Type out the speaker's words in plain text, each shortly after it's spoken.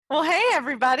Well, hey,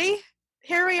 everybody.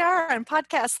 Here we are on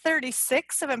podcast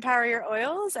 36 of Empower Your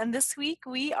Oils. And this week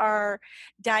we are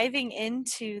diving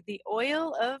into the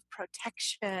oil of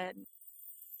protection.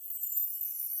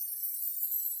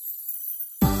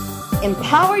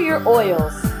 Empower Your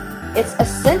Oils. It's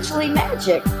essentially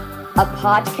magic. A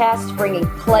podcast bringing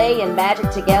play and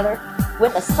magic together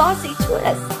with a saucy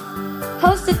twist.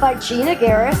 Hosted by Gina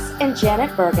Garris and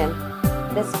Janet Bergen.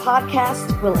 This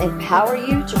podcast will empower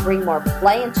you to bring more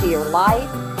play into your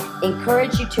life,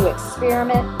 encourage you to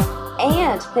experiment,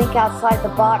 and think outside the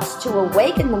box to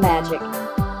awaken the magic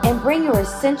and bring your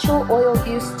essential oil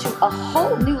use to a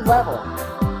whole new level.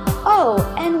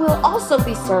 Oh, and we'll also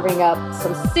be serving up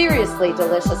some seriously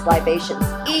delicious libations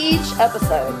each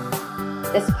episode.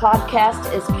 This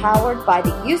podcast is powered by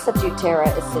the use of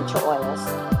doTERRA essential oils.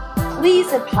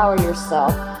 Please empower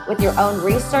yourself with your own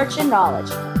research and knowledge.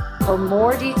 For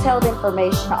more detailed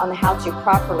information on how to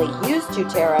properly use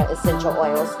doTERRA essential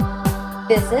oils,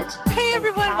 visit Hey,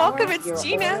 everyone. Welcome. It's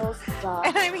Gina.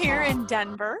 And I'm here in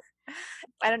Denver.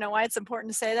 I don't know why it's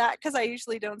important to say that because I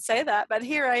usually don't say that. But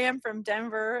here I am from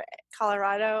Denver,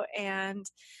 Colorado, and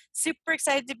super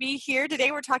excited to be here. Today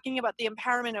we're talking about the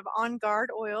empowerment of On Guard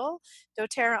oil,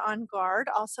 doTERRA On Guard,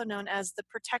 also known as the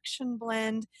Protection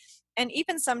Blend, and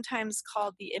even sometimes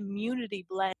called the Immunity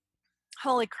Blend.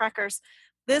 Holy crackers.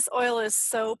 This oil is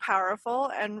so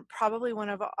powerful and probably one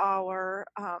of our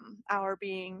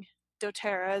being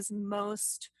doTERRA's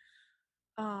most,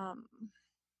 I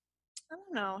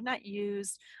don't know, not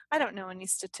used. I don't know any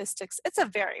statistics. It's a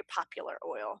very popular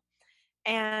oil.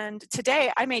 And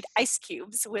today I made ice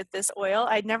cubes with this oil.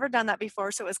 I'd never done that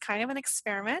before, so it was kind of an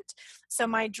experiment. So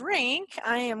my drink,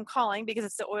 I am calling, because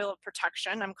it's the oil of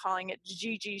protection, I'm calling it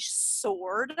Gigi's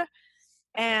Sword.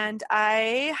 And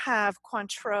I have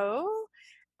Cointreau.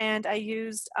 And I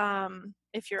used,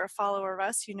 if you're a follower of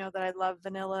us, you know that I love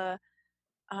vanilla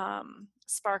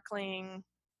sparkling.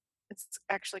 It's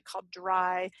actually called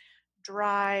dry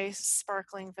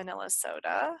sparkling vanilla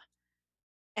soda.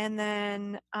 And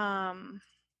then On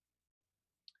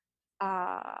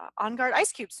Guard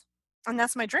ice cubes. And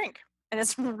that's my drink. And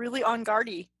it's really on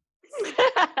guardy.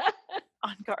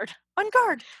 On guard. On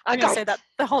guard. I'm going to say that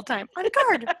the whole time. On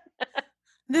guard.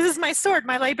 This is my sword.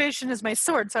 My libation is my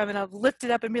sword. So I'm going to lift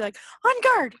it up and be like, on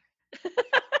guard.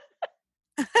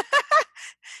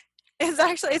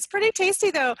 It's pretty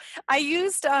tasty though. I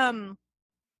used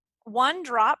 1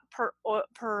 drop per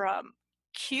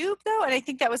cube though. And I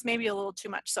think that was maybe a little too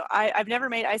much. So I've never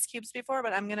made ice cubes before,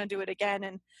 but I'm going to do it again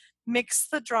and mix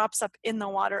the drops up in the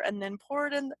water and then pour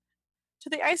it into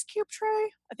the ice cube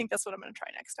tray. I think that's what I'm going to try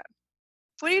next time.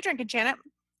 What are you drinking, Janet?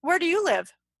 Where do you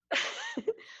live?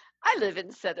 I live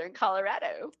in southern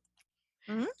Colorado,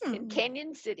 in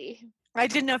Canyon City. I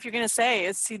didn't know if you're going to say.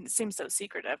 It seems so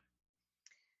secretive.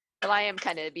 Well, I am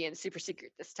kind of being super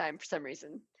secret this time for some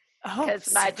reason. Oh,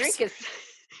 because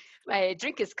my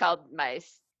drink is called my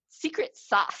secret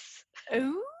sauce.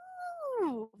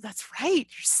 Ooh, that's right.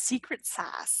 Your secret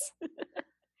sauce.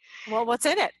 Well, what's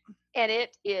in it? And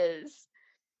it is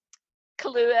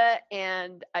Kahlua,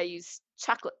 and I use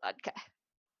chocolate vodka.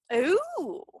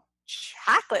 Ooh.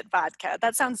 Chocolate vodka.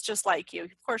 That sounds just like you.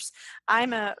 Of course,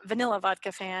 I'm a vanilla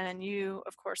vodka fan, and you,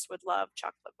 of course, would love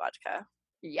chocolate vodka.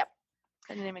 Yep.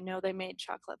 I didn't even know they made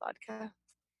chocolate vodka.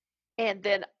 And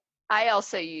then I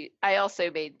also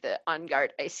made the On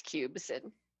Guard ice cubes,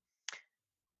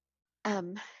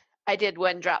 and I did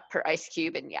 1 drop per ice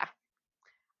cube, and yeah,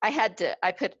 I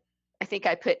think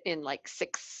I put in like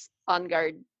 6 On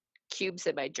Guard cubes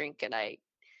in my drink, and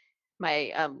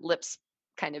my lips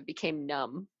kind of became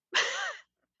numb.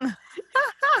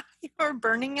 You were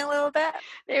burning a little bit?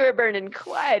 They were burning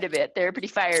quite a bit. They were pretty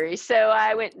fiery. So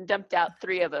I went and dumped out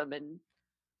 3 of them and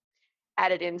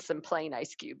added in some plain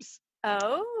ice cubes.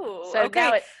 Oh, so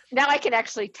okay. Now I can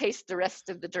actually taste the rest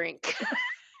of the drink.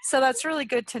 So that's really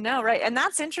good to know, right? And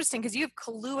that's interesting because you have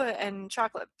Kahlua and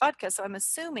chocolate vodka. So I'm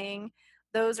assuming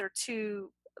those are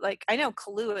 2, like, I know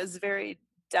Kahlua is very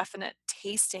definite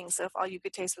tasting. So if all you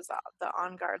could taste was the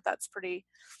On Guard, that's pretty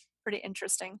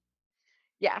interesting.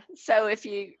 Yeah. So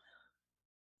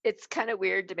it's kind of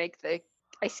weird to make the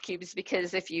ice cubes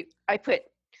because I put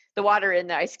the water in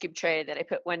the ice cube tray, then I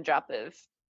put 1 drop of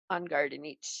On Guard in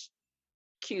each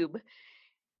cube.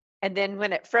 And then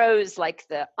when it froze, like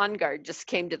the On Guard just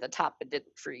came to the top and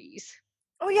didn't freeze.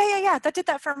 Oh, yeah. That did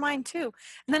that for mine too.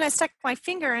 And then I stuck my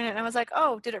finger in it and I was like,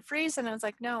 oh, did it freeze? And I was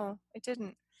like, no, it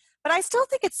didn't. But I still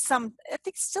think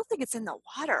still think it's in the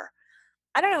water.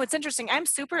 I don't know. It's interesting. I'm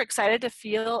super excited to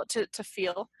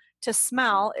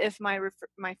smell if my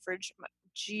fridge,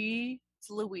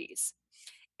 Louise,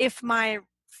 if my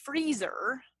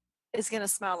freezer is going to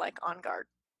smell like On Guard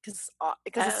because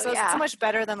it's Oh, so yeah. much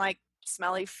better than like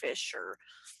smelly fish or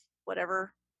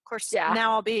whatever. Of course, Yeah.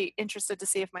 now I'll be interested to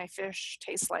see if my fish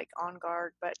tastes like On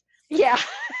Guard, but Yeah.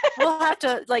 we'll have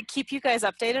to like keep you guys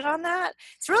updated on that.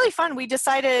 It's really fun. We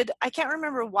decided, I can't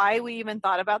remember why we even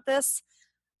thought about this.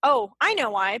 Oh, I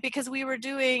know why, because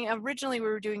originally we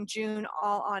were doing June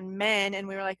all on men, and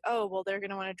we were like, oh, well, they're going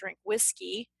to want to drink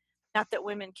whiskey. Not that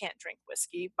women can't drink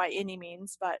whiskey by any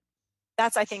means, but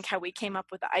that's, I think, how we came up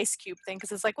with the ice cube thing,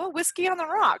 because it's like, well, whiskey on the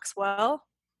rocks. Well,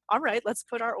 all right, let's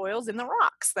put our oils in the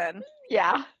rocks then.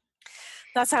 Yeah.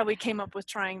 That's how we came up with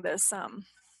trying this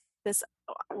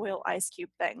oil ice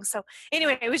cube thing. So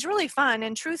anyway, it was really fun,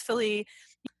 and truthfully,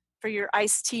 for your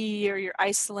iced tea or your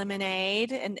iced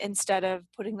lemonade, and instead of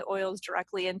putting the oils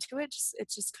directly into it,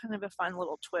 it's just kind of a fun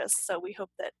little twist. So we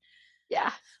hope that.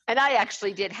 Yeah. And I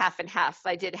actually did half and half.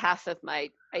 I did half of my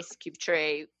ice cube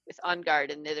tray with On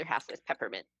Guard and the other half with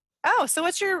peppermint. Oh, so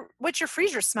what's your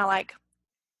freezer smell like?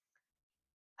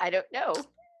 I don't know.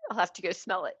 I'll have to go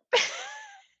smell it.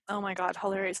 Oh my God,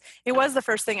 hilarious. It was the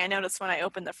first thing I noticed when I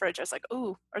opened the fridge. I was like,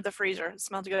 ooh, or the freezer. It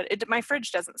smelled good. My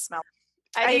fridge doesn't smell.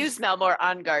 I smell more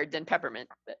On Guard than peppermint.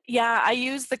 But. Yeah, I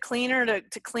use the cleaner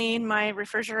to clean my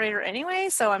refrigerator anyway,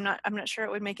 so I'm not sure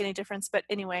it would make any difference. But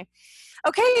anyway,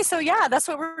 okay, so yeah, that's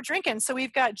what we're drinking. So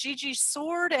we've got Gigi's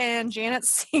Sword and Janet's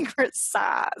Secret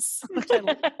Sauce, which is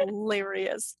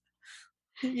hilarious.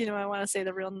 You know, I want to say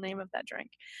the real name of that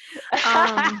drink.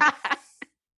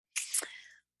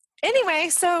 Anyway,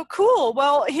 so cool.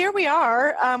 Well, here we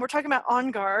are. We're talking about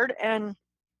On Guard, and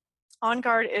On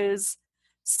Guard is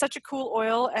such a cool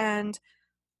oil, and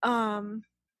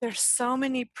there's so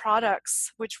many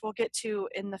products, which we'll get to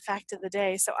in the fact of the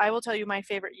day. So I will tell you my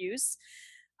favorite use.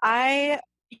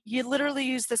 You literally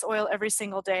use this oil every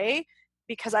single day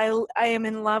because I am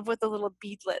in love with the little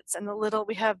beadlets, and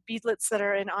we have beadlets that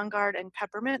are in On Guard and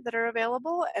peppermint that are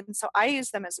available, and so I use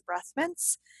them as breath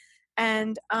mints.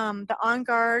 And the On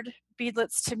Guard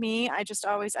beadlets, to me, I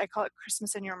call it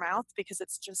Christmas in your mouth, because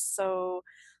it's just so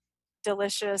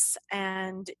delicious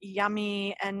and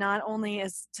yummy. And not only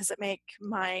does it make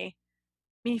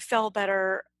me feel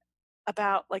better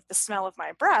about like the smell of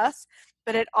my breath,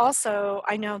 but it also,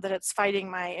 I know that it's fighting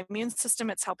my immune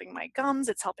system, it's helping my gums,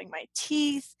 it's helping my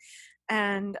teeth,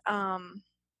 and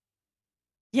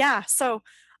yeah, so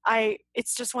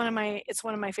it's one of my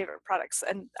favorite products,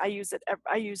 and I use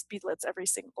beadlets every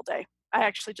single day. I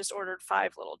actually just ordered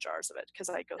 5 little jars of it because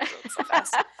I go through them so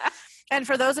fast. And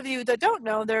for those of you that don't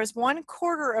know, there's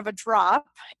 1/4 of a drop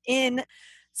in.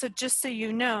 So just so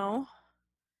you know,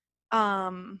 I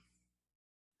don't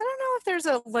know if there's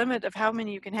a limit of how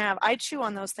many you can have. I chew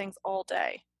on those things all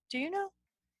day. Do you know?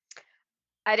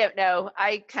 I don't know.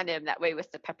 I kind of am that way with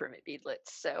the peppermint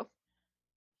beadlets. So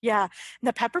yeah,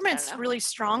 the peppermint's really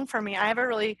strong for me. I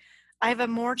have a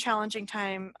more challenging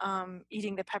time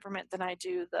eating the peppermint than I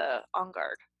do the On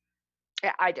Guard.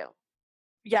 Yeah, I don't.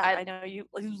 Yeah, I know you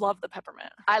love the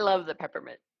peppermint. I love the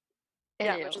peppermint.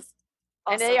 Yeah, which is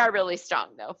awesome. And they are really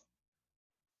strong though.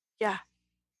 Yeah,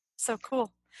 so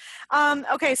cool.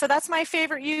 Okay, so that's my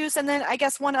favorite use. And then I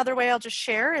guess one other way I'll just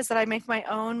share is that I make my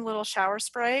own little shower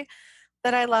spray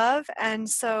that I love. And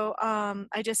so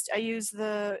I use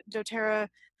the doTERRA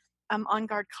On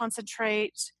Guard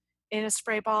concentrate in a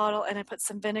spray bottle, and I put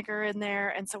some vinegar in there.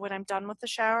 And so when I'm done with the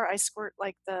shower, I squirt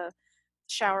like the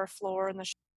shower floor and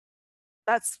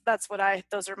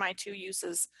those are my 2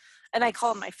 uses. And I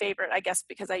call them my favorite, I guess,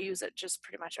 because I use it just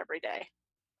pretty much every day.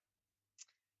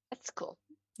 That's cool.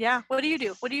 Yeah. What do you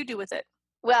do? What do you do with it?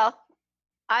 Well,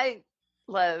 I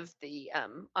love the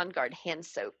On Guard hand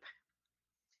soap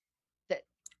that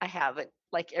I have at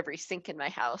like every sink in my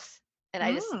house. And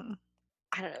I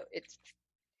don't know,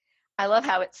 I love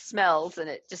how it smells, and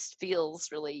it just feels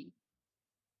really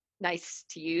nice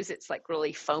to use. It's like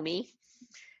really foamy.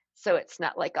 So it's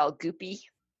not like all goopy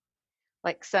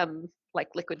like some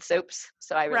like liquid soaps.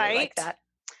 So I really like that.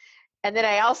 And then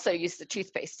I also use the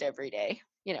toothpaste every day,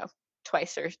 2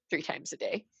 or 3 times a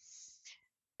day.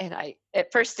 And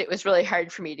at first it was really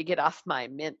hard for me to get off my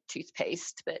mint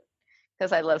toothpaste, but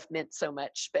because I love mint so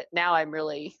much, but now I'm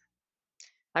really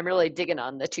digging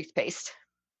on the toothpaste.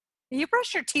 You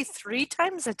brush your teeth 3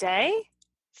 times a day?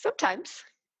 Sometimes.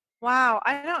 Wow.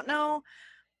 I don't know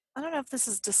if this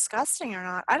is disgusting or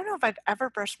not. I don't know if I've ever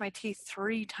brushed my teeth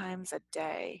 3 times a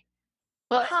day.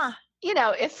 Well,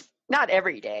 if not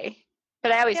every day,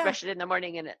 but I always brush it in the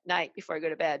morning and at night before I go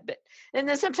to bed. And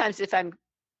then sometimes if I'm,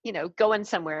 going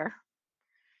somewhere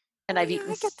and I've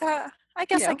eaten. I get that. I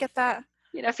guess I get that.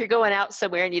 If you're going out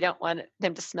somewhere and you don't want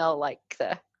them to smell like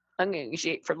the onions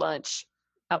you ate for lunch,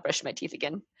 I'll brush my teeth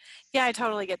again. Yeah, I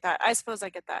totally get that. I suppose I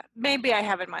get that. Maybe I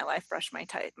have in my life brushed my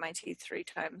teeth 3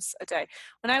 times a day.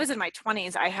 When I was in my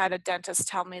 20s, I had a dentist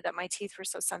tell me that my teeth were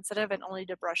so sensitive and only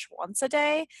to brush once a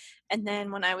day. And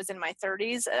then when I was in my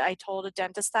 30s, I told a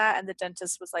dentist that, and the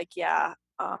dentist was like, yeah,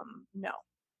 no,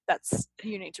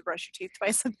 you need to brush your teeth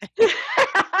twice a day.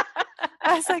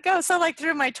 I was like, oh, so like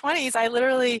through my 20s, I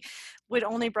literally would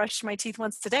only brush my teeth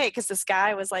once a day because this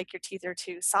guy was like, your teeth are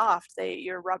too soft.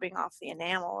 You're rubbing off the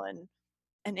enamel.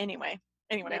 And anyway,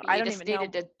 Maybe I you don't just even know.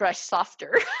 needed to brush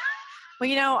softer.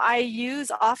 Well,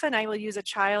 I will use a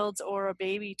child's or a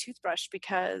baby toothbrush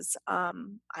because, I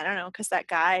don't know, because that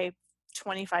guy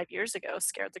 25 years ago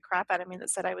scared the crap out of me that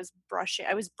said I was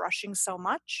brushing so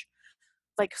much,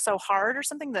 like so hard or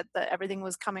something that everything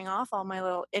was coming off all my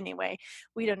little, anyway,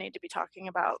 we don't need to be talking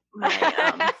about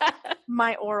my,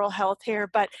 my oral health here.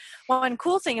 But one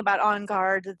cool thing about On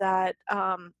Guard that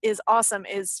is awesome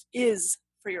is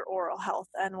for your oral health,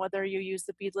 and whether you use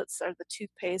the beadlets or the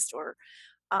toothpaste, or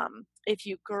if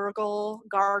you gargle,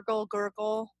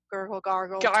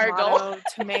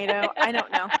 tomato, I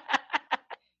don't know.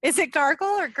 Is it gargle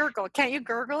or gurgle? Can't you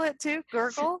gurgle it too?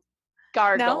 Gurgle?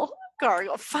 Gargle. No?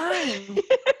 Gargle. Fine.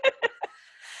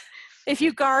 If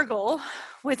you gargle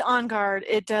with On Guard,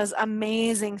 it does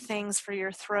amazing things for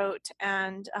your throat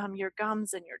and your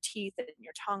gums and your teeth and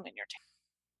your tongue and your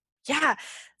yeah,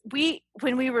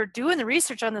 when we were doing the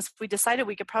research on this, we decided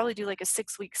we could probably do like a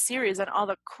 6-week series on all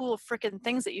the cool freaking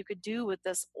things that you could do with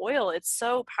this oil. It's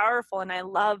so powerful, and I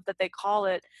love that they call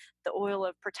it the oil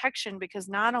of protection, because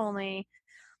not only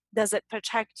does it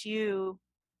protect you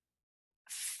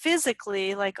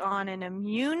physically, like on an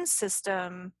immune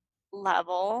system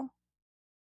level,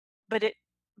 but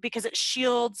because it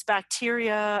shields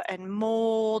bacteria and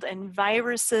mold and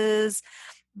viruses,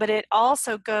 but it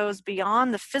also goes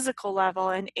beyond the physical level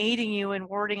and aiding you in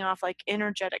warding off like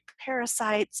energetic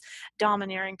parasites,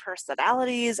 domineering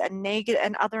personalities,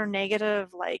 and other negative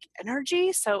like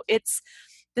energy. So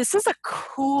this is a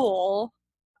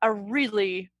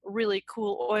really, really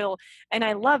cool oil. And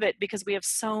I love it because we have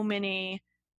so many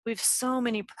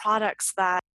products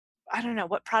that, I don't know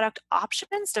what product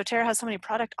options. doTERRA has so many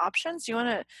product options. Do you want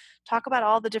to talk about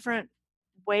all the different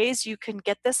ways you can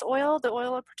get this oil, the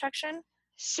oil of protection?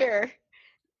 Sure.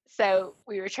 So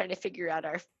we were trying to figure out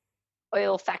our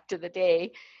oil fact of the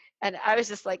day. And I was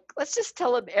just like, let's just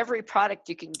tell them every product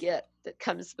you can get that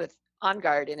comes with On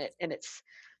Guard in it. And it's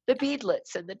the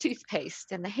beadlets and the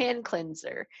toothpaste and the hand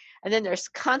cleanser. And then there's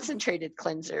concentrated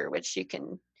cleanser, which you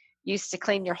can use to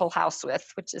clean your whole house with,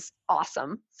 which is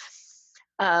awesome.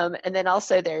 And then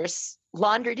also there's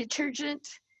laundry detergent.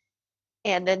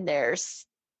 And then there's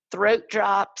throat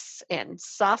drops and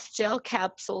soft gel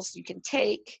capsules you can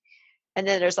take. And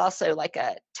then there's also like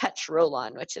a touch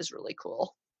roll-on, which is really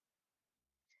cool.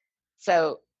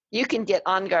 So you can get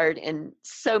On Guard in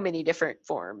so many different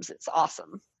forms. It's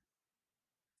awesome.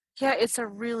 Yeah, it's a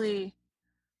really,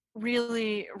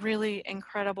 really, really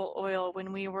incredible oil.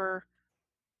 When we were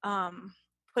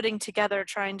putting together,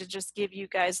 trying to just give you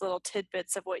guys little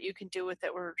tidbits of what you can do with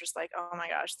it, we're just like, oh my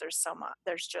gosh, there's so much.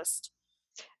 There's just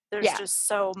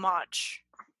so much.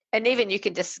 And even you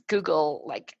can just Google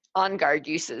like On Guard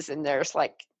uses, and there's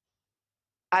like,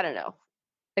 I don't know,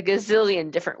 a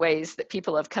gazillion different ways that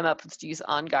people have come up with to use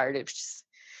On Guard. It's just,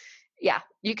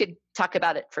 you could talk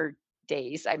about it for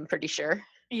days, I'm pretty sure.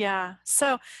 Yeah.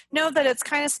 So know that it's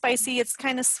kind of spicy. It's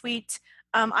kind of sweet.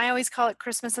 I always call it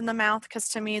Christmas in the mouth, because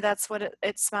to me that's what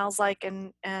it smells like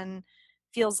and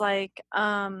feels like.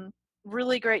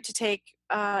 Really great to take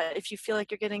if you feel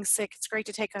like you're getting sick. It's great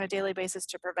to take on a daily basis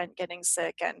to prevent getting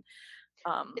sick. And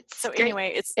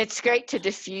anyway, it's great to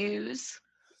diffuse.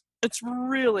 It's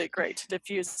really great to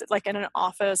diffuse it, like in an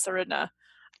office or in a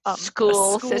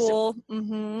school.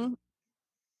 Mm-hmm.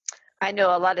 I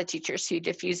know a lot of teachers who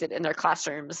diffuse it in their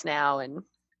classrooms now, and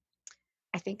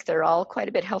I think they're all quite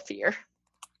a bit healthier.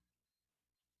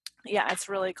 Yeah, it's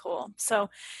really cool. So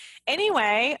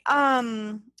anyway,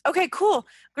 okay, cool,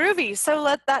 groovy.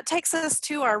 So that takes us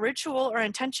to our ritual or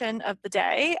intention of the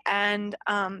day. And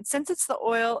since it's the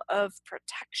oil of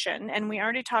protection, and we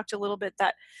already talked a little bit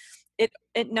that it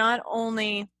not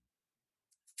only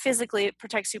physically it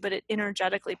protects you, but it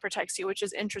energetically protects you, which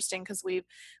is interesting because we've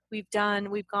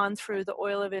gone through the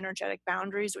oil of energetic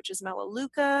boundaries, which is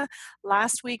Melaleuca.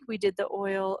 Last week we did the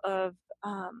oil of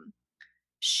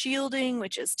shielding,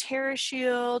 which is Terra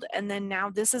Shield, and then now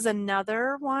this is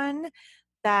another one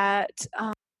that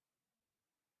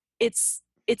it's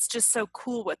just so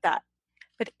cool with that.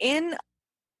 But in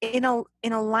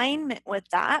alignment with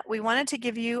that, we wanted to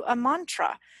give you a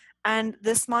mantra. And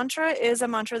this mantra is a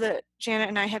mantra that Janet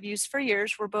and I have used for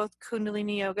years. We're both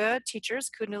Kundalini Yoga teachers.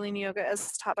 Kundalini Yoga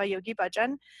is taught by Yogi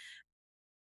Bhajan.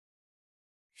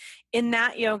 In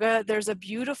that yoga, there's a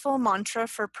beautiful mantra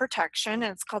for protection, and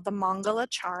it's called the Mangala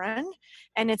Charan,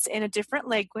 and it's in a different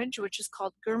language, which is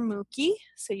called Gurmukhi.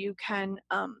 So you can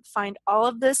find all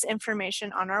of this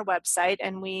information on our website,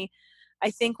 and I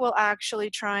think we'll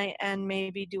actually try and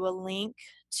maybe do a link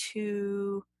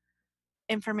to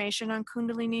information on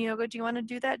Kundalini Yoga. Do you want to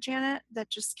do that, Janet? That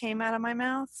just came out of my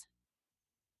mouth.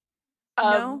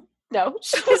 No? No.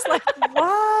 She's like,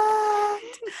 what?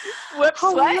 Whoops,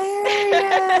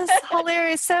 hilarious, what?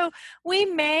 hilarious. So we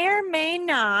may or may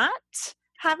not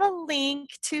have a link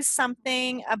to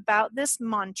something about this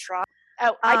mantra.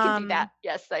 Oh, I can do that.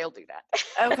 Yes, I'll do that.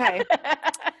 Okay.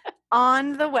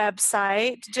 On the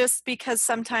website, just because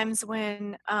sometimes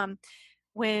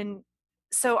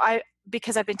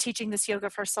because I've been teaching this yoga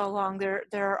for so long, there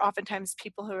are oftentimes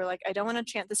people who are like, I don't want to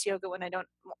chant this yoga when I don't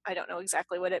know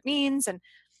exactly what it means, and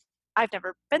I've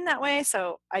never been that way,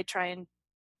 so I try and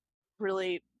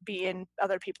really be in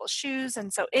other people's shoes.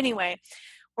 And so anyway,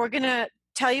 we're going to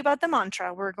tell you about the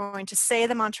mantra. We're going to say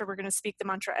the mantra, we're going to speak the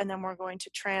mantra, and then we're going to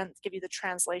give you the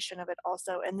translation of it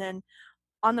also. And then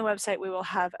on the website, we will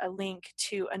have a link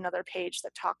to another page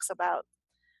that talks about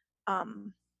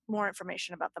more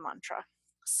information about the mantra.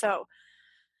 So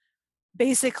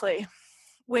basically,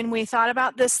 when we thought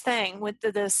about this thing with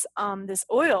this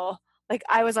oil, like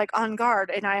I was like on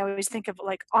guard, and I always think of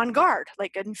like on guard,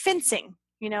 like in fencing,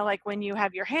 like when you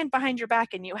have your hand behind your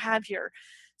back and you have your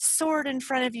sword in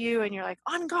front of you and you're like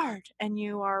on guard and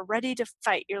you are ready to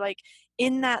fight. You're like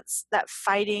in that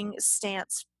fighting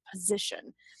stance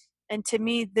position. And to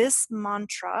me, this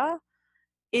mantra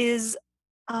is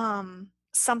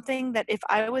something that if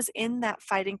I was in that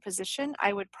fighting position,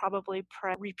 I would probably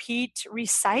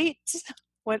recite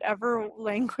whatever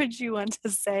language you want to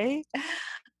say,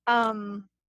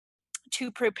 to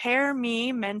prepare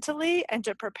me mentally and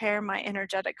to prepare my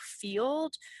energetic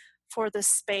field for the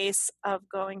space of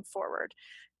going forward.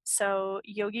 So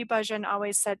Yogi Bhajan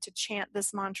always said to chant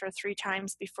this mantra 3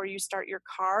 times before you start your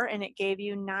car, and it gave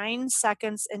you 9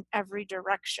 seconds in every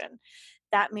direction.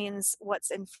 That means what's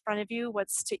in front of you,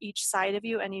 what's to each side of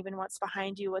you, and even what's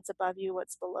behind you, what's above you,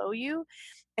 what's below you.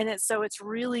 And it's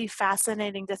really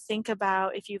fascinating to think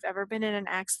about if you've ever been in an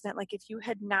accident, like if you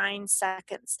had 9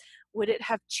 seconds, would it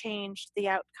have changed the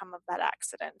outcome of that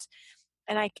accident?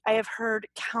 And I have heard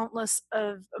countless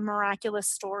of miraculous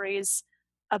stories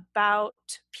about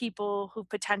people who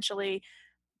potentially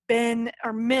been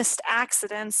or missed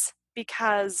accidents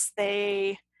because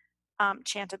they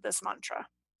chanted this mantra.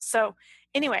 So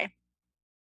anyway,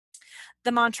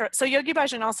 the mantra. So Yogi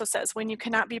Bhajan also says, when you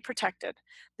cannot be protected,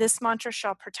 this mantra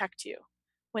shall protect you.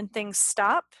 When things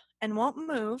stop and won't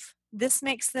move, this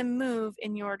makes them move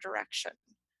in your direction.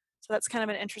 So that's kind of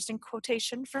an interesting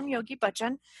quotation from Yogi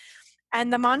Bhajan.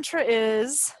 And the mantra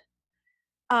is,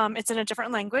 it's in a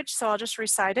different language, so I'll just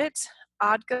recite it.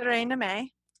 Ad Gare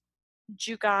Name,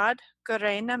 Jugad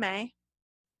Gare Name,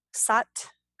 Sat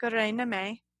Gare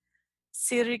Name,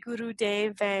 Siri Guru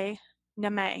Deve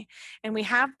Name. And we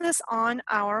have this on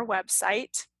our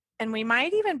website, and we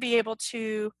might even be able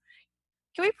to,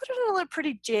 can we put it in a little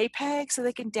pretty JPEG so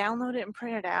they can download it and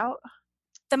print it out?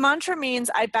 The mantra means,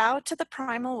 I bow to the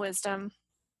primal wisdom.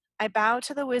 I bow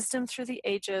to the wisdom through the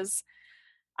ages.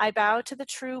 I bow to the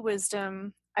true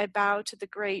wisdom. I bow to the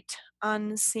great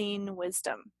unseen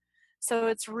wisdom. So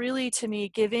it's really, to me,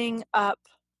 giving it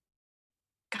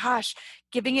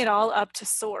all up to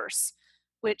source,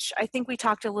 which I think we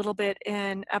talked a little bit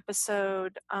in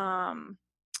episode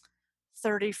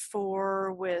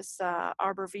 34 with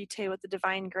Arbor Vitae, with the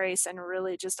divine grace, and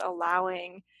really just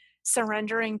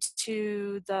surrendering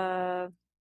to the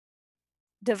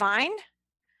divine.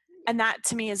 And that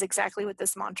to me is exactly what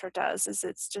this mantra does, is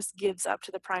it just gives up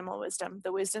to the primal wisdom,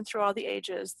 the wisdom through all the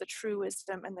ages, the true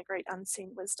wisdom, and the great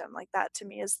unseen wisdom. Like that to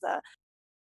me is the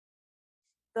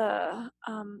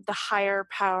higher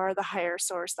power, the higher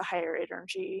source, the higher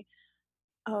energy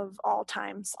of all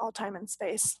time and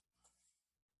space.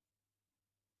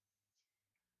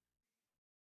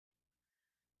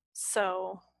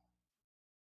 So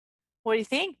what do you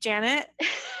think, Janet?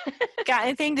 Got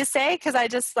anything to say? Because I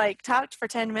just talked for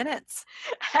 10 minutes.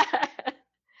 I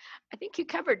think you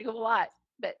covered a lot,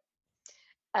 but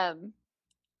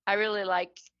I really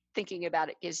like thinking about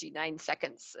it gives you 9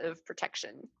 seconds of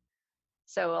protection.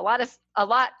 So a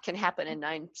lot can happen in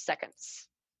 9 seconds,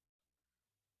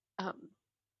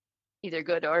 either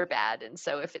good or bad. And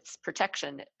so if it's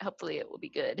protection, hopefully it will be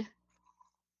good.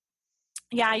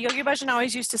 Yeah, Yogi Bhajan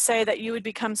always used to say that you would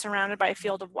become surrounded by a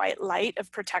field of white light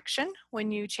of protection when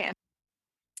you chant.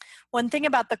 One thing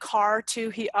about the car too,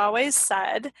 he always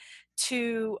said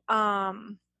to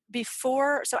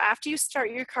so after you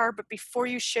start your car, but before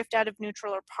you shift out of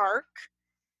neutral or park,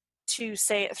 to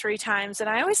say it 3 times. And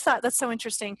I always thought that's so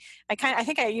interesting. I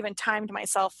think I even timed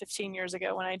myself 15 years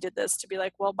ago when I did this to be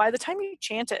like, well, by the time you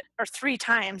chant it or 3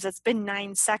 times, it's been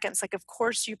 9 seconds. Like, of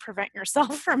course you prevent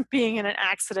yourself from being in an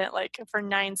accident like for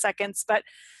 9 seconds, but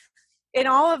in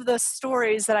all of the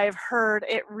stories that I've heard,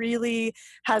 it really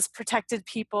has protected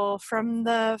people from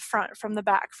the front, from the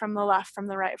back, from the left, from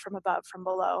the right, from above, from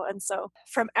below. And so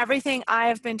from everything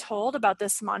I've been told about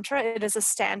this mantra, it is a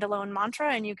standalone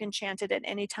mantra, and you can chant it at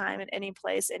any time, at any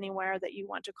place, anywhere that you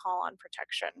want to call on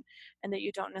protection, and that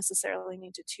you don't necessarily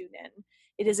need to tune in.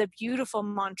 It is a beautiful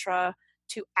mantra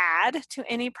to add to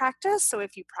any practice. So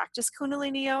if you practice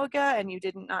Kundalini Yoga and you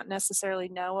did not necessarily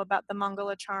know about the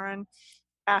Mangalacharan,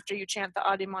 after you chant the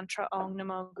Adi mantra Om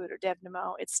Namo Guru Dev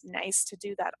Namo, it's nice to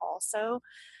do that also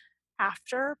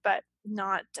after, but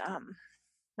not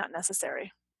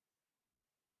necessary.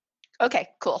 Okay,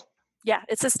 cool. Yeah,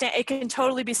 it can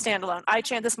totally be standalone. I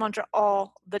chant this mantra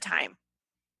all the time.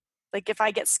 Like if I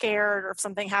get scared or if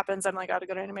something happens, I'm like, Adi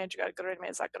Guru Namo, Adi Guru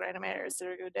Namo, Adi Guru Namo,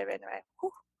 Adi Guru Dev Namo.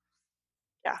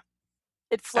 Yeah,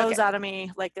 it flows out of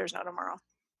me like there's no tomorrow.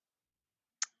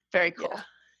 Very cool.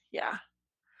 Yeah.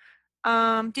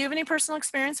 Do you have any personal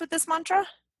experience with this mantra?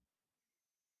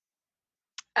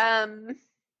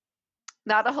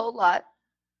 Not a whole lot.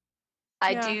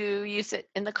 I do use it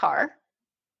in the car.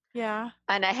 Yeah.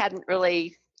 And I hadn't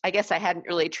really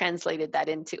translated that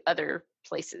into other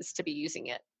places to be using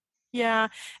it. Yeah.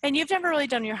 And you've never really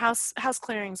done your house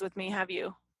clearings with me, have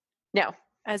you? No.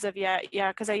 As of yet.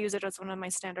 Yeah, because I use it as one of my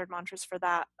standard mantras for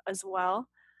that as well.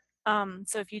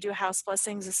 So if you do house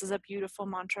blessings, this is a beautiful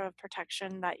mantra of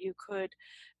protection that you could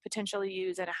potentially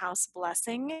use in a house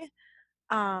blessing.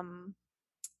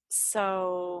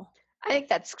 So I think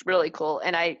that's really cool.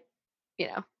 And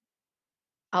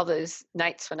all those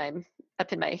nights when I'm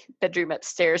up in my bedroom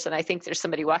upstairs and I think there's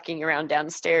somebody walking around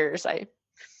downstairs,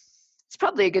 it's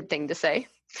probably a good thing to say.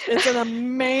 It's an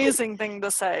amazing thing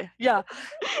to say. Yeah.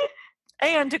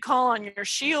 And to call on your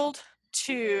shield,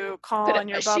 to call on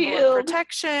your bubble of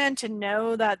protection, to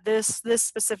know that this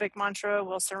specific mantra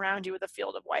will surround you with a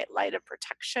field of white light of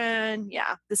protection.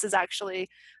 Yeah, this is actually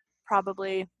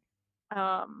probably,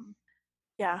 yeah.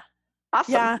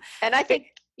 Awesome. Yeah. And I think,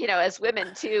 as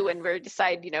women too, when we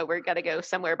decide, we're going to go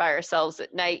somewhere by ourselves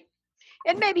at night,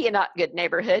 and maybe a not good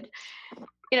neighborhood,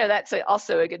 that's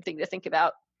also a good thing to think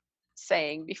about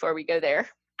saying before we go there.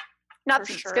 Not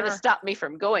that it's going to stop me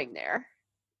from going there,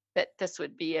 but this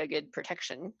would be a good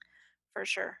protection. For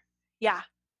sure. Yeah.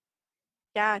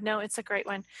 Yeah, no, it's a great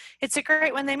one. It's a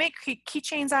great one. They make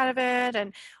keychains out of it,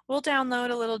 and we'll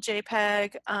download a little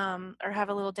JPEG or have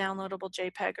a little downloadable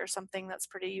JPEG or something that's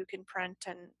pretty you can print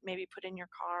and maybe put in your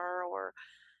car or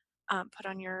put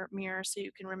on your mirror so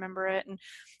you can remember it.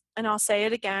 And I'll say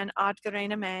it again, Ad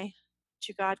Garena Me,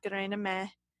 Jugad Garena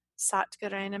Me, Sat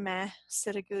Garena Me,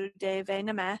 Siddhaguru Deve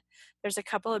Name. There's a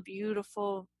couple of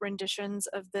beautiful renditions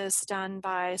of this done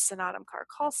by Sanatam Kar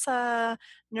Khalsa,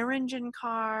 Naranjan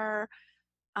Kar.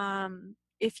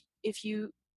 If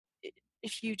you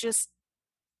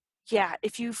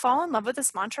fall in love with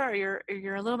this mantra or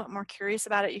you're a little bit more curious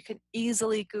about it, you can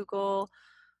easily Google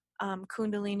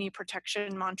Kundalini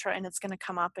protection mantra, and it's going to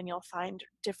come up, and you'll find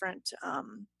different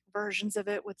versions of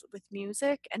it with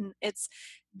music, and it's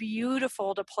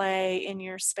beautiful to play in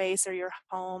your space or your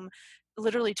home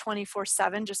literally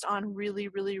 24/7, just on really,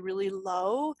 really, really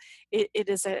low. It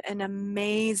is an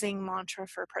amazing mantra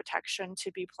for protection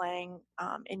to be playing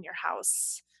in your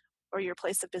house or your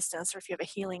place of business, or if you have a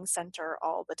healing center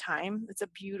all the time. It's a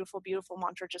beautiful, beautiful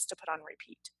mantra just to put on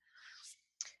repeat.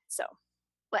 So,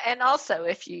 well, and also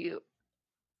if you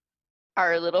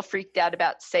are a little freaked out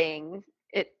about saying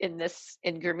it in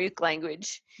Gurmukh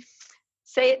language,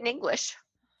 say it in English.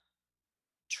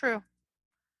 True.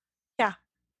 Yeah.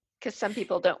 Because some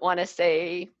people don't want to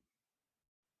say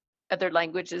other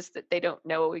languages that they don't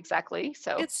know exactly.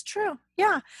 So it's true.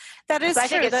 Yeah, that is true. I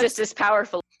think it's just as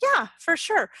powerful. Yeah, for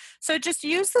sure. So just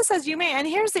use this as you may. And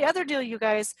here's the other deal, you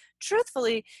guys.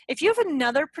 Truthfully, if you have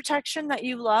another protection that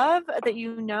you love, that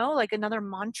like another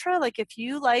mantra, like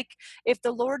if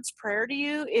the Lord's Prayer to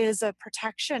you is a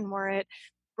protection where it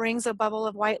brings a bubble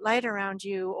of white light around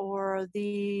you, or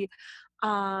the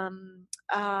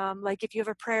like if you have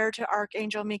a prayer to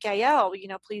Archangel Michael,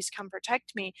 please come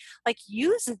protect me, like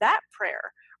use that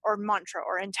prayer or mantra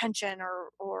or intention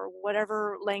or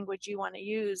whatever language you want to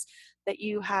use, that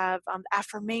you have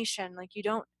affirmation, like you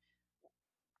don't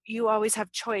you always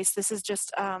have choice. This is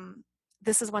just,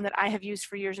 this is one that I have used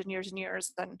for years and years and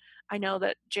years. And I know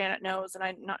that Janet knows, and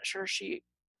I'm not sure she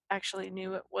actually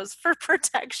knew it was for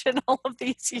protection all of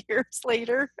these years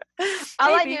later.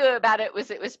 All I knew about it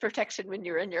was protection when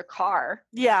you're in your car.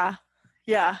 Yeah.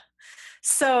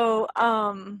 So,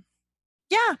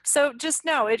 so just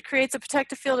know it creates a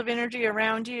protective field of energy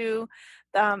around you,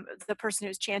 the person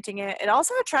who's chanting it. It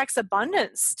also attracts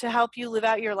abundance to help you live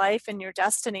out your life and your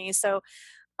destiny. So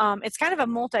it's kind of a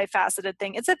multifaceted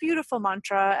thing. It's a beautiful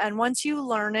mantra. And once you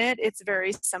learn it, it's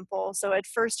very simple. So at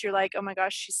first you're like, oh my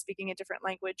gosh, she's speaking a different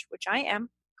language, which I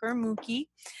am, Gurmukhi.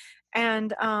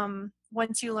 And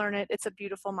once you learn it, it's a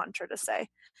beautiful mantra to say.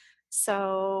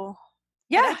 So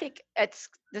yeah. And I think it's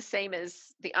the same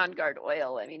as the On Guard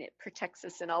oil. I mean, it protects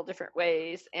us in all different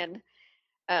ways. And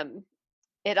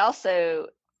it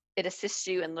assists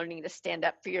you in learning to stand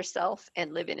up for yourself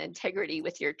and live in integrity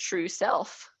with your true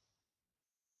self.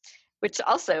 Which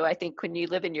also, I think, when you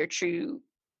live in your true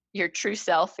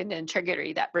self and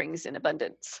integrity, that brings in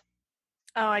abundance.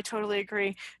 Oh, I totally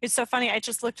agree. It's so funny. I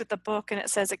just looked at the book and it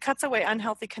says it cuts away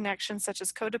unhealthy connections such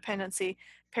as codependency,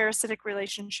 parasitic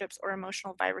relationships, or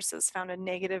emotional viruses found in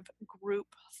negative group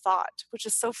thought, which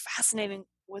is so fascinating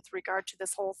with regard to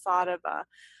this whole thought of,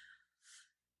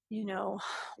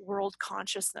 world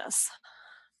consciousness.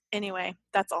 Anyway,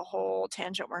 that's a whole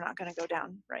tangent we're not going to go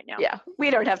down right now. Yeah, we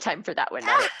don't have time for that one,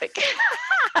 I don't think.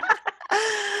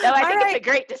 No, I think it's a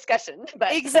great discussion.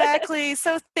 But Exactly.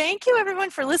 So thank you, everyone,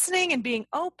 for listening and being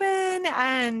open.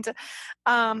 And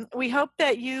we hope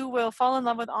that you will fall in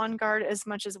love with On Guard as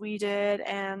much as we did,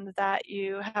 and that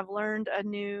you have learned a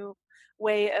new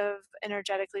way of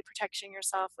energetically protecting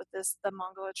yourself with the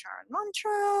Mangalacharan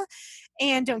mantra.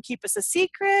 And don't keep us a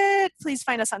secret. Please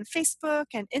find us on Facebook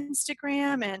and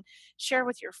Instagram and share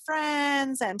with your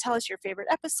friends and tell us your favorite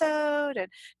episode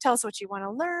and tell us what you want to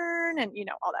learn and,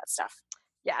 all that stuff.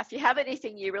 Yeah, if you have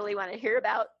anything you really want to hear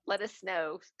about, let us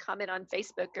know. Comment on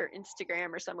Facebook or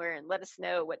Instagram or somewhere and let us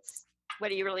know what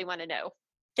do you really want to know.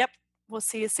 Yep. We'll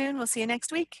see you soon. We'll see you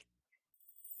next week.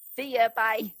 See ya.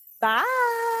 Bye.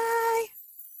 Bye.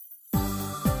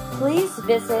 Please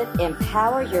visit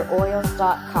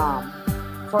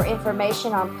empoweryouroils.com for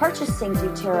information on purchasing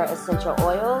doTERRA essential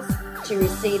oils, to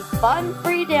receive fun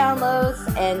free downloads,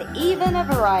 and even a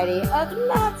variety of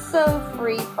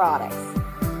not-so-free products.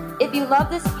 If you love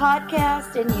this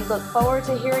podcast and you look forward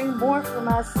to hearing more from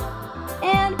us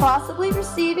and possibly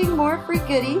receiving more free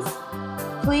goodies,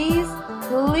 please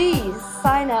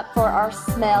sign up for our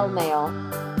smell mail.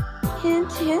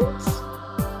 Hint, hint.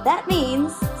 That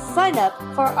means sign up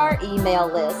for our email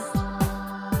list.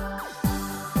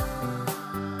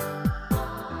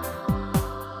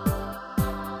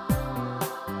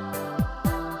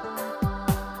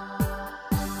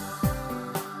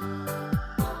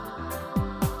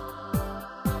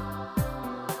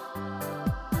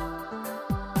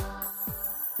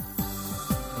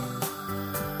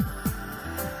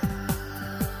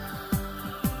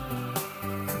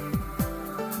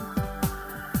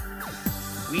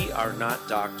 We are not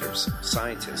doctors,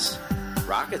 scientists,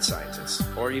 rocket scientists,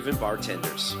 or even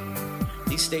bartenders.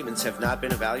 These statements have not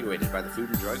been evaluated by the Food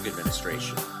and Drug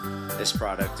Administration. This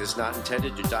product is not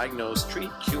intended to diagnose,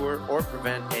 treat, cure, or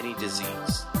prevent any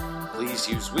disease. Please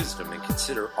use wisdom and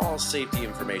consider all safety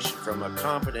information from a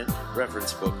competent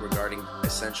reference book regarding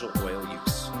essential oil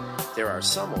use. There are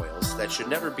some oils that should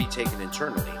never be taken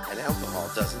internally, and alcohol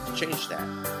doesn't change that.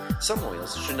 Some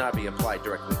oils should not be applied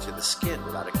directly to the skin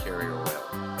without a carrier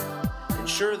oil.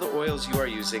 Ensure the oils you are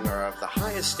using are of the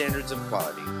highest standards of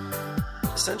quality.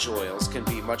 Essential oils can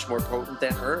be much more potent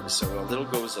than herbs, so a little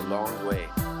goes a long way.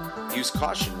 Use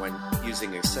caution when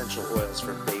using essential oils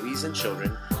for babies and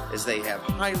children, as they have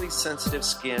highly sensitive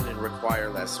skin and require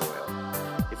less oil.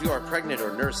 If you are pregnant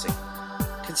or nursing,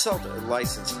 consult a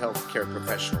licensed healthcare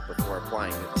professional before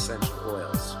applying essential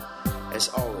oils. As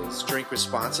always, drink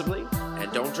responsibly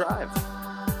and don't drive.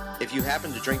 If you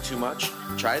happen to drink too much,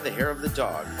 try the hair of the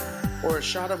dog, or a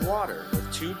shot of water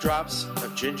with 2 drops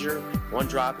of ginger, 1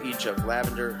 drop each of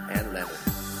lavender and lemon.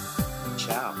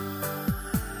 Ciao.